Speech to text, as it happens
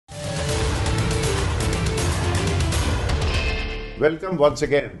Welcome once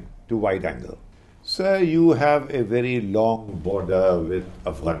again to Wide Angle. Sir, you have a very long border with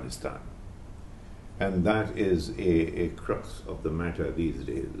Afghanistan, and that is a crux of the matter these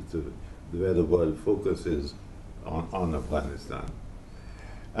days. It's where the world focuses on Afghanistan.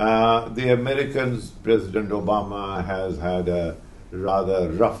 The Americans, President Obama has had a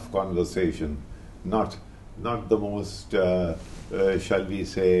rather rough conversation, not the most, shall we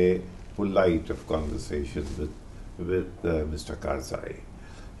say, polite of conversations with Mr. Karzai.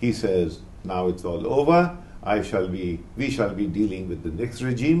 He says, now it's all over, we shall be dealing with the next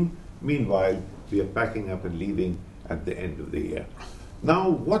regime. Meanwhile, we are packing up and leaving at the end of the year.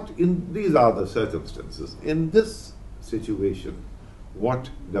 Now, these are the circumstances. In this situation, what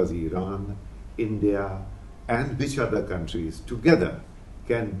does Iran, India, and which other countries together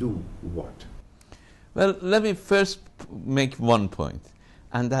can do what? Well, let me first make one point,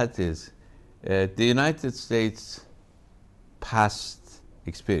 and that is the United States past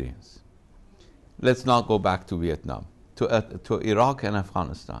experience. Let's not go back to Vietnam. To Iraq and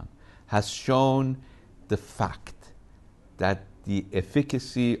Afghanistan has shown the fact that the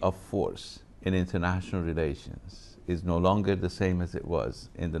efficacy of force in international relations is no longer the same as it was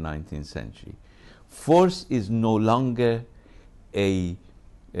in the 19th century. Force is no longer a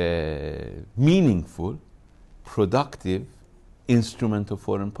meaningful, productive instrument of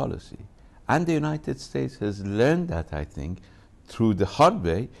foreign policy. And the United States has learned that, I think, through the hard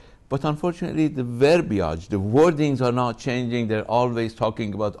way. But unfortunately, the verbiage, the wordings are not changing. They're always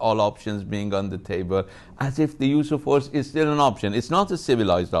talking about all options being on the table, as if the use of force is still an option. It's not a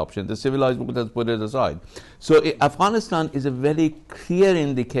civilized option. The civilized world has put it aside. So Afghanistan is a very clear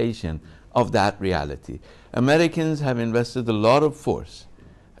indication of that reality. Americans have invested a lot of force,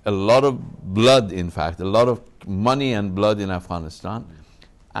 a lot of blood, in fact, a lot of money and blood in Afghanistan.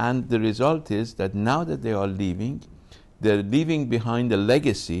 And the result is that now that they are leaving, they're leaving behind a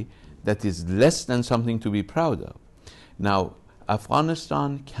legacy that is less than something to be proud of. Now,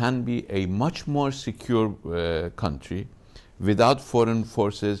 Afghanistan can be a much more secure country without foreign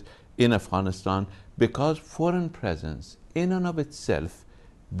forces in Afghanistan, because foreign presence in and of itself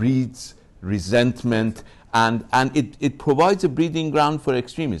breeds resentment, and it provides a breeding ground for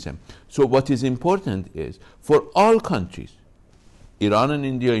extremism. So what is important is for all countries, Iran and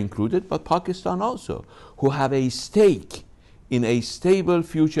India included, but Pakistan also, who have a stake in a stable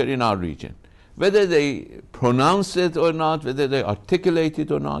future in our region. Whether they pronounce it or not, whether they articulate it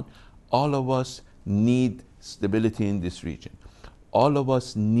or not, all of us need stability in this region. All of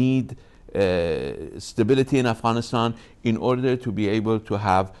us need stability in Afghanistan in order to be able to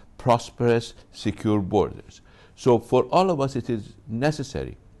have prosperous, secure borders. So for all of us it is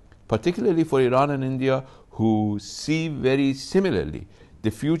necessary, particularly for Iran and India, who see very similarly the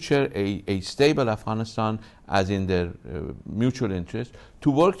future, a stable Afghanistan as in their mutual interest,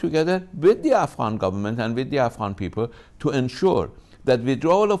 to work together with the Afghan government and with the Afghan people to ensure that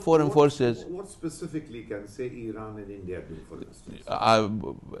withdrawal of foreign forces... What specifically can, say, Iran and India do, for instance?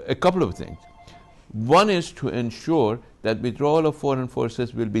 A couple of things. One is to ensure that withdrawal of foreign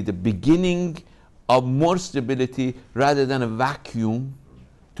forces will be the beginning of more stability rather than a vacuum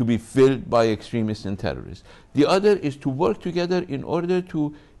to be filled by extremists and terrorists. The other is to work together in order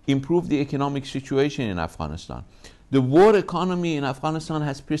to improve the economic situation in Afghanistan. The war economy in Afghanistan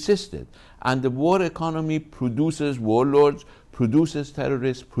has persisted, and the war economy produces warlords, produces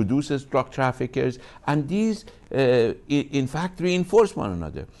terrorists, produces drug traffickers, and these in fact reinforce one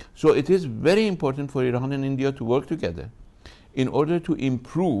another. So it is very important for Iran and India to work together in order to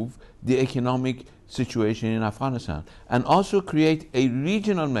improve the economic situation in Afghanistan, and also create a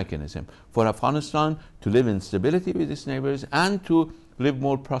regional mechanism for Afghanistan to live in stability with its neighbors and to live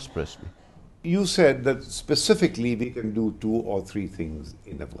more prosperously. You said that specifically we can do 2 or 3 things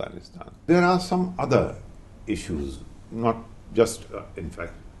in Afghanistan. There are some other issues, not just, in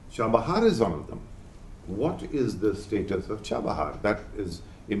fact, Chabahar is one of them. What is the status of Chabahar? That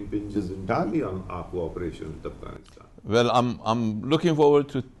impinges entirely on our cooperation with Afghanistan. Well, I'm looking forward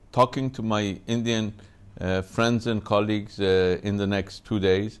to talking to my Indian friends and colleagues in the next 2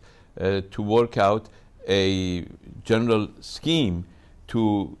 days to work out a general scheme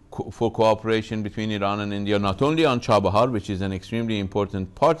for cooperation between Iran and India, not only on Chabahar, which is an extremely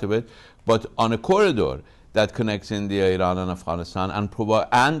important part of it, but on a corridor that connects India, Iran, and Afghanistan,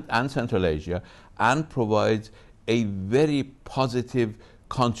 and Central Asia, and provides a very positive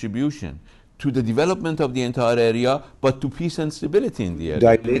contribution to the development of the entire area, but to peace and stability in the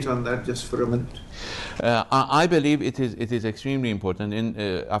area. Dilate on that just for a minute. I believe it is extremely important.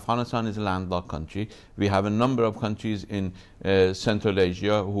 Afghanistan is a landlocked country. We have a number of countries in Central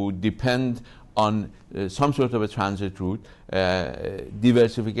Asia who depend on some sort of a transit route,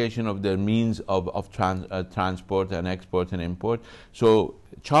 diversification of their means of transport and export and import. So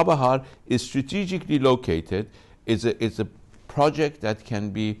Chabahar is strategically located. It's a project that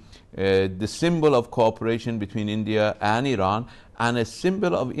can be the symbol of cooperation between India and Iran, and a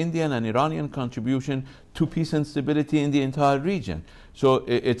symbol of Indian and Iranian contribution to peace and stability in the entire region. So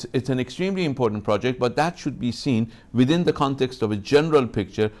it's an extremely important project, but that should be seen within the context of a general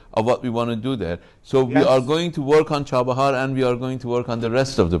picture of what we want to do there. So we are going to work on Chabahar, and we are going to work on the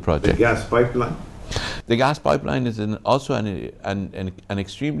rest of the project. The gas pipeline? The gas pipeline is also an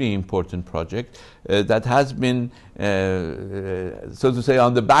extremely important project that has been, so to say,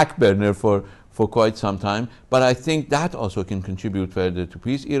 on the back burner for quite some time. But I think that also can contribute further to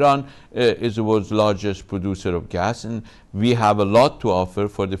peace. Iran is the world's largest producer of gas, and we have a lot to offer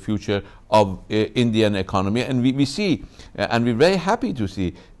for the future of Indian economy. And we see, and we're very happy to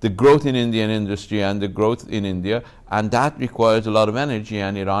see, the growth in Indian industry and the growth in India, and that requires a lot of energy,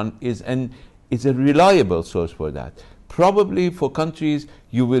 and Iran is a reliable source for that. Probably for countries,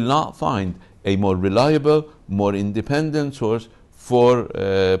 you will not find a more reliable, more independent source for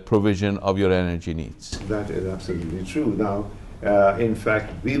provision of your energy needs. That is absolutely true. Now, in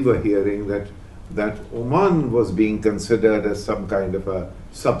fact, we were hearing that Oman was being considered as some kind of a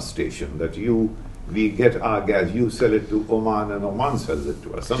substation, that we get our gas, you sell it to Oman, and Oman sells it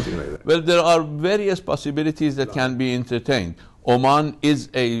to us, something like that. Well, there are various possibilities that can be entertained. Oman is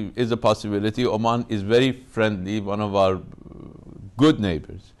a possibility. Oman is very friendly, one of our good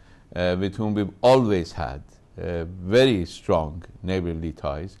neighbors, with whom we've always had very strong neighborly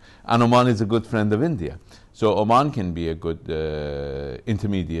ties. And Oman is a good friend of India. So Oman can be a good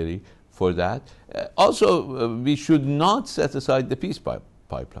intermediary for that. Also, we should not set aside the peace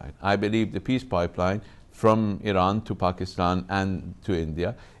pipeline. I believe the peace pipeline from Iran to Pakistan and to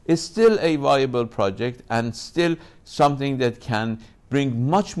India is still a viable project, and still something that can bring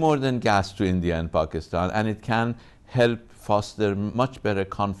much more than gas to India and Pakistan, and it can help foster much better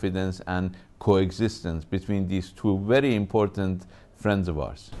confidence and coexistence between these two very important friends of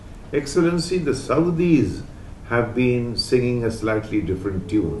ours. Excellency, the Saudis have been singing a slightly different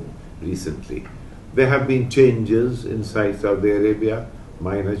tune recently. There have been changes inside Saudi Arabia,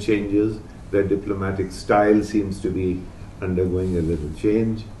 minor changes. Their diplomatic style seems to be undergoing a little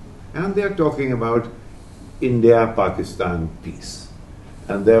change. And they are talking about India-Pakistan peace.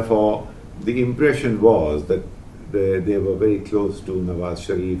 And therefore, the impression was that they were very close to Nawaz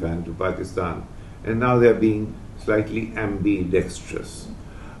Sharif and to Pakistan. And now they are being slightly ambidextrous.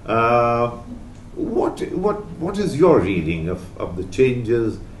 What is your reading of the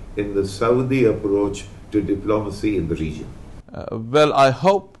changes in the Saudi approach to diplomacy in the region? Well, I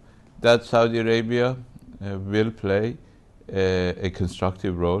hope that Saudi Arabia will play a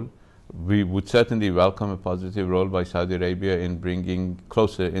constructive role. We would certainly welcome a positive role by Saudi Arabia in bringing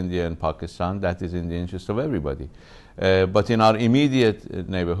closer India and Pakistan. That is in the interest of everybody. But in our immediate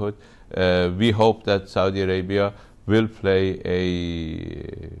neighborhood, we hope that Saudi Arabia will play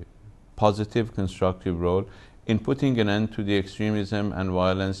a positive, constructive role in putting an end to the extremism and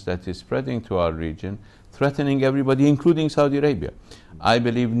violence that is spreading to our region, threatening everybody, including Saudi Arabia. I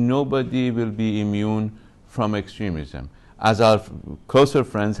believe nobody will be immune from extremism. As our closer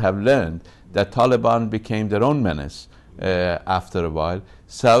friends have learned that Taliban became their own menace after a while,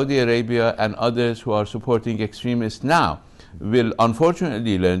 Saudi Arabia and others who are supporting extremists now will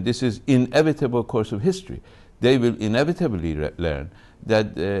unfortunately learn, this is inevitable course of history, they will inevitably learn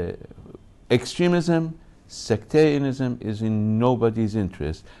that extremism, sectarianism is in nobody's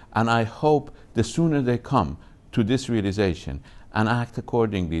interest. And I hope the sooner they come to this realization and act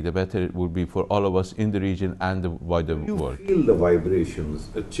accordingly, the better it will be for all of us in the region and the wider world. You feel the vibrations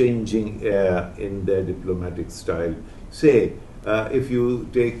changing in their diplomatic style? Say, if you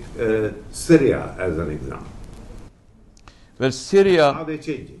take Syria as an example. Well, Syria... Are they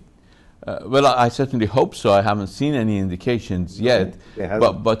changing? Well, I certainly hope so. I haven't seen any indications yet,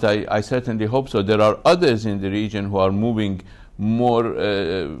 but I certainly hope so. There are others in the region who are moving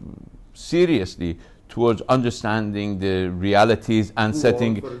more seriously towards understanding the realities and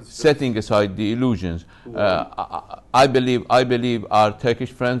setting aside the illusions. I believe our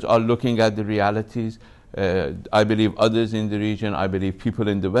Turkish friends are looking at the realities. I believe others in the region, I believe people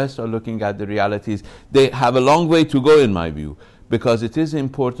in the West are looking at the realities. They have a long way to go, in my view, because it is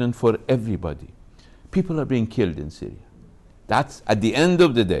important for everybody. People are being killed in Syria. That's at the end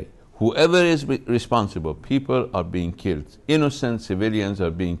of the day. Whoever is responsible, people are being killed. Innocent civilians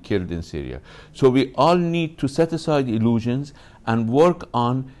are being killed in Syria. So we all need to set aside illusions and work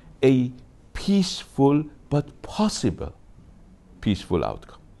on a peaceful but possible peaceful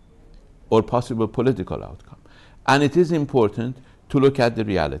outcome. or possible political outcome. And it is important to look at the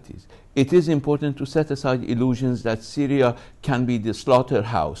realities. It is important to set aside illusions that Syria can be the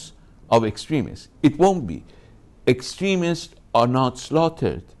slaughterhouse of extremists. It won't be. Extremists are not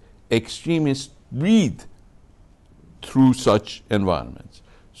slaughtered. Extremists breed through such environments.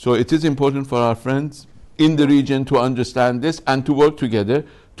 So it is important for our friends in the region to understand this and to work together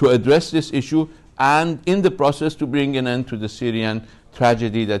to address this issue, and in the process to bring an end to the Syrian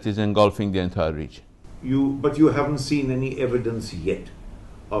tragedy that is engulfing the entire region. But you haven't seen any evidence yet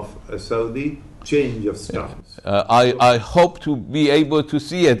of a Saudi change of stance. I hope to be able to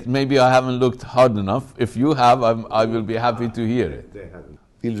see it. Maybe I haven't looked hard enough. If you have, I will be happy to hear it. They haven't.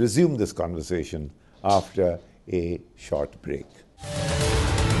 We'll resume this conversation after a short break.